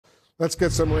Let's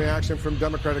get some reaction from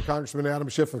Democratic Congressman Adam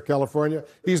Schiff of California.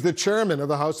 He's the chairman of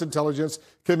the House Intelligence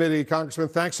Committee. Congressman,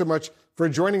 thanks so much for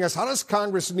joining us. How does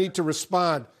Congress need to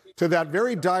respond to that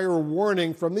very dire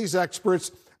warning from these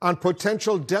experts on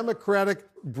potential democratic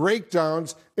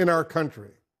breakdowns in our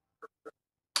country?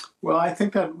 Well, I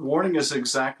think that warning is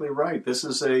exactly right. This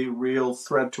is a real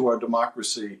threat to our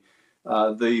democracy.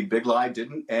 The big lie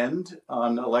didn't end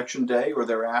on Election Day or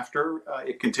thereafter.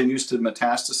 It continues to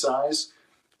metastasize.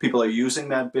 People are using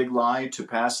that big lie to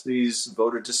pass these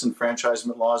voter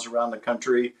disenfranchisement laws around the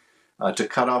country, to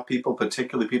cut off people,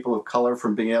 particularly people of color,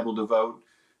 from being able to vote.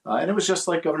 And it was just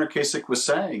like Governor Kasich was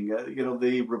saying,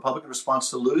 the Republican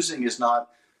response to losing is not,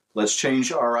 let's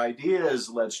change our ideas,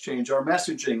 let's change our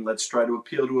messaging, let's try to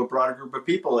appeal to a broader group of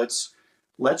people. It's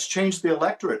let's change the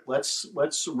electorate. Let's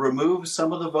remove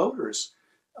some of the voters.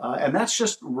 And that's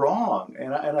just wrong.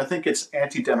 And I think it's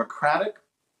anti-democratic.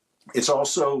 It's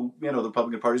also, the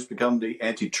Republican Party's become the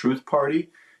anti-truth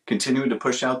party, continuing to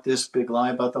push out this big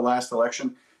lie about the last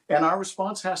election. And our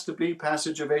response has to be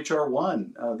passage of H.R.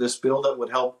 1, this bill that would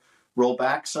help roll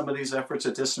back some of these efforts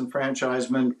at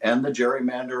disenfranchisement and the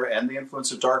gerrymander and the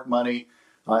influence of dark money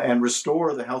and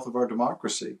restore the health of our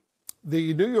democracy.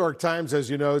 The New York Times, as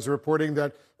you know, is reporting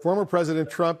that former President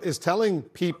Trump is telling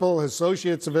people,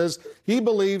 associates of his, he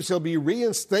believes he'll be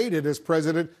reinstated as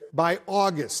president by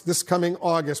August, this coming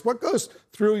August. What goes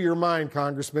through your mind,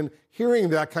 Congressman, hearing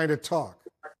that kind of talk?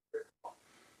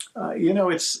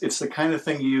 It's the kind of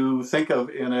thing you think of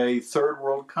in a third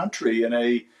world country,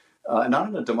 not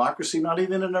in a democracy, not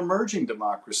even an emerging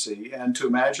democracy. And to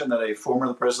imagine that a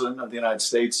former president of the United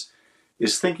States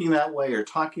is thinking that way or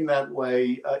talking that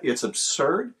way, it's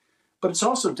absurd, but it's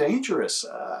also dangerous.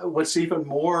 What's even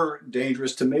more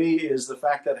dangerous to me is the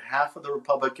fact that half of the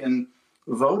Republican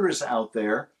voters out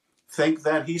there think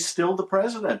that he's still the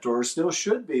president or still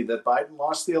should be, that Biden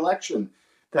lost the election,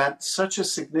 that such a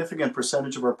significant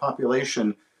percentage of our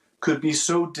population could be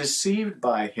so deceived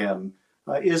by him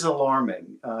is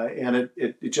alarming. And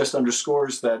it just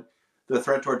underscores that the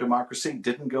threat to our democracy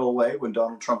didn't go away when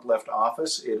Donald Trump left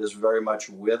office. It is very much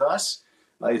with us.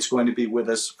 It's going to be with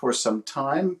us for some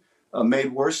time,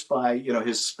 made worse by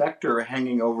his specter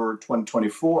hanging over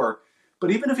 2024.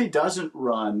 But even if he doesn't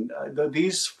run,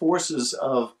 these forces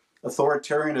of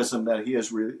authoritarianism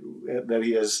that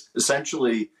he has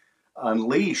essentially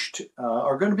unleashed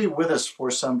are going to be with us for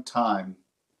some time.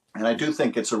 And I do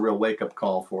think it's a real wake-up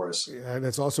call for us. Yeah, and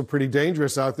it's also pretty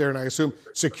dangerous out there. And I assume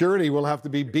security will have to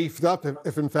be beefed up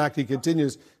if in fact, he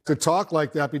continues to talk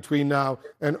like that between now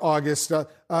and August.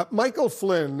 Michael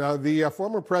Flynn, the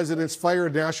former president's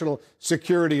fired national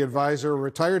security advisor,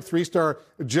 retired three-star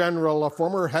general, a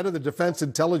former head of the Defense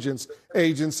Intelligence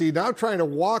Agency, now trying to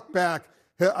walk back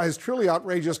his truly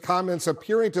outrageous comments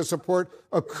appearing to support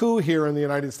a coup here in the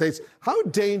United States. How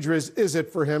dangerous is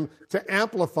it for him to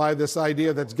amplify this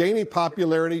idea that's gaining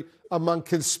popularity among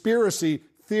conspiracy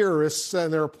theorists,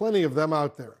 and there are plenty of them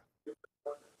out there?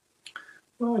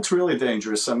 Well, it's really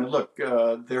dangerous. I mean, look,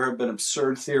 there have been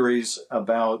absurd theories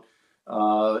about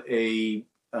a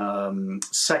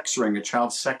sex ring, a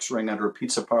child sex ring under a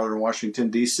pizza parlor in Washington,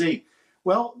 D.C.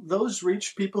 Well, those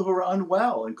reached people who are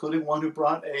unwell, including one who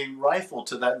brought a rifle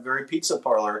to that very pizza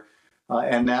parlor.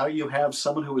 And now you have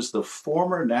someone who was the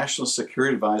former national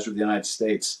security advisor of the United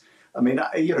States. I mean,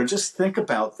 just think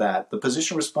about that, the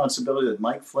position of responsibility that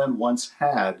Mike Flynn once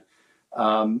had.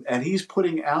 And he's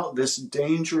putting out this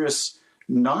dangerous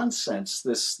nonsense,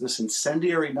 this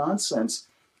incendiary nonsense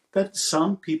that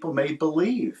some people may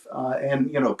believe.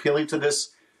 And appealing to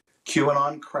this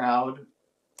QAnon crowd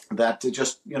that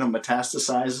just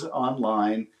metastasizes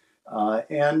online,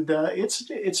 and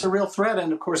it's a real threat.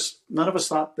 And of course, none of us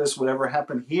thought this would ever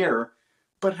happen here,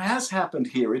 but it has happened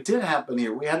here. It did happen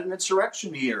here. We had an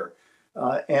insurrection here,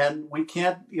 and we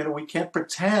can't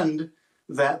pretend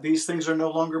that these things are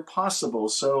no longer possible.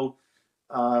 So,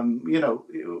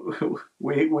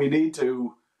 we need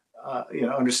to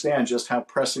understand just how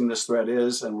pressing this threat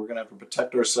is, and we're going to have to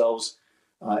protect ourselves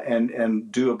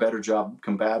and do a better job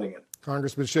combating it.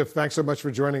 Congressman Schiff, thanks so much for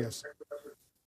joining us.